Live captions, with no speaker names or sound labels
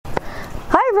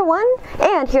everyone,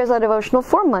 and here's our devotional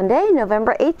for Monday,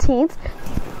 November 18th,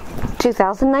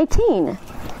 2019,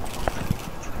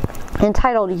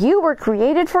 entitled, You Were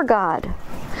Created for God.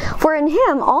 For in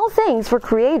Him all things were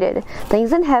created,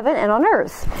 things in heaven and on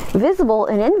earth, visible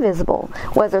and invisible,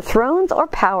 whether thrones or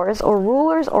powers or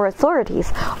rulers or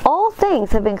authorities, all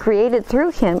things have been created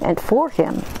through Him and for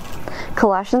Him.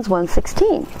 Colossians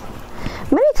 1:16.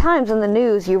 Many times in the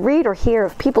news you read or hear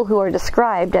of people who are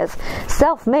described as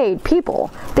self-made people.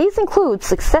 These include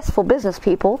successful business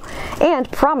people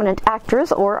and prominent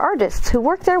actors or artists who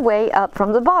worked their way up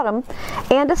from the bottom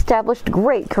and established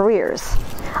great careers.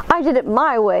 I did it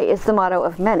my way is the motto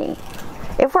of many.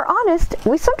 If we're honest,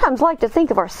 we sometimes like to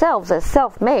think of ourselves as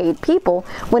self-made people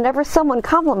whenever someone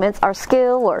compliments our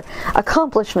skill or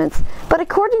accomplishments. But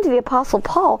according to the Apostle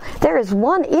Paul, there is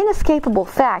one inescapable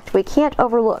fact we can't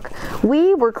overlook.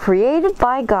 We were created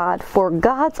by God for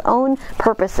God's own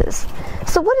purposes.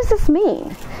 So what does this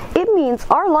mean? It means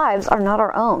our lives are not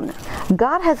our own.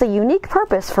 God has a unique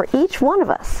purpose for each one of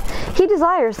us. He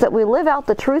desires that we live out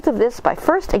the truth of this by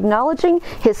first acknowledging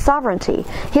His sovereignty,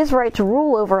 His right to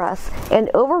rule over us, and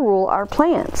overrule our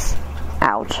plans.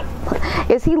 Ouch.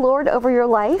 Is He Lord over your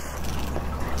life?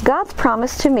 God's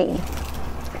promise to me.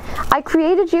 I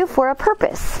created you for a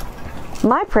purpose.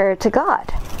 My prayer to God.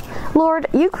 Lord,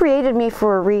 you created me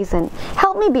for a reason.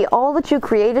 Help me be all that you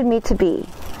created me to be.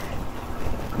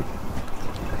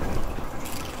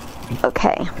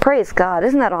 Okay, praise God.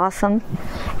 Isn't that awesome?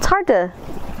 It's hard to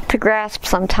grasp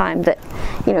sometimes that,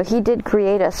 He did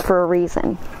create us for a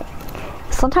reason.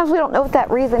 Sometimes we don't know what that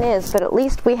reason is, but at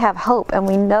least we have hope and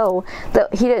we know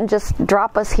that He didn't just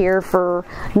drop us here for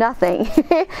nothing.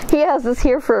 He has us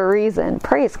here for a reason.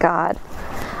 Praise God.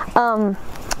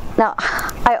 Now,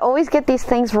 I always get these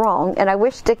things wrong, and I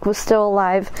wish Dick was still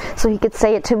alive so he could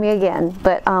say it to me again.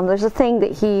 But there's a thing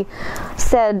that he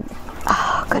said,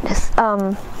 oh goodness,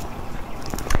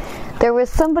 there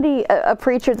was somebody, a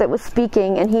preacher that was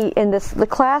speaking, and the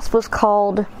class was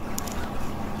called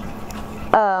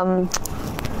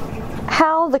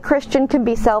How the Christian Can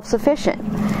Be Self-Sufficient.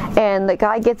 And the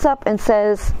guy gets up and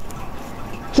says,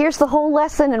 here's the whole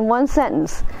lesson in one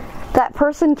sentence. That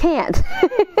person can't.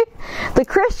 The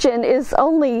Christian is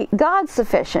only God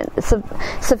sufficient. It's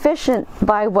sufficient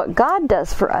by what God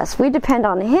does for us. We depend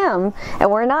on Him, and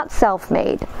we're not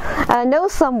self-made. I know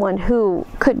someone who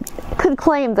could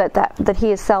claim that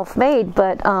he is self-made,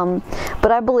 but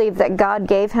I believe that God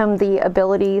gave him the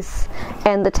abilities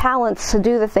and the talents to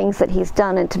do the things that he's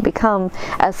done and to become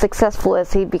as successful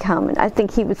as he'd become. And I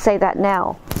think he would say that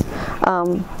now.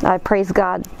 I praise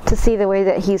God to see the way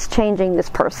that He's changing this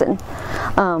person.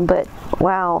 But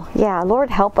wow, yeah, Lord,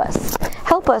 help us.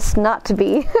 Help us not to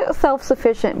be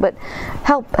self-sufficient, but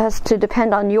help us to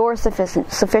depend on Your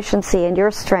sufficiency and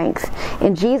Your strength.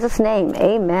 In Jesus' name,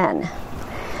 amen.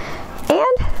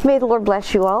 And may the Lord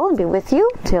bless you all and be with you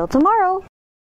till tomorrow.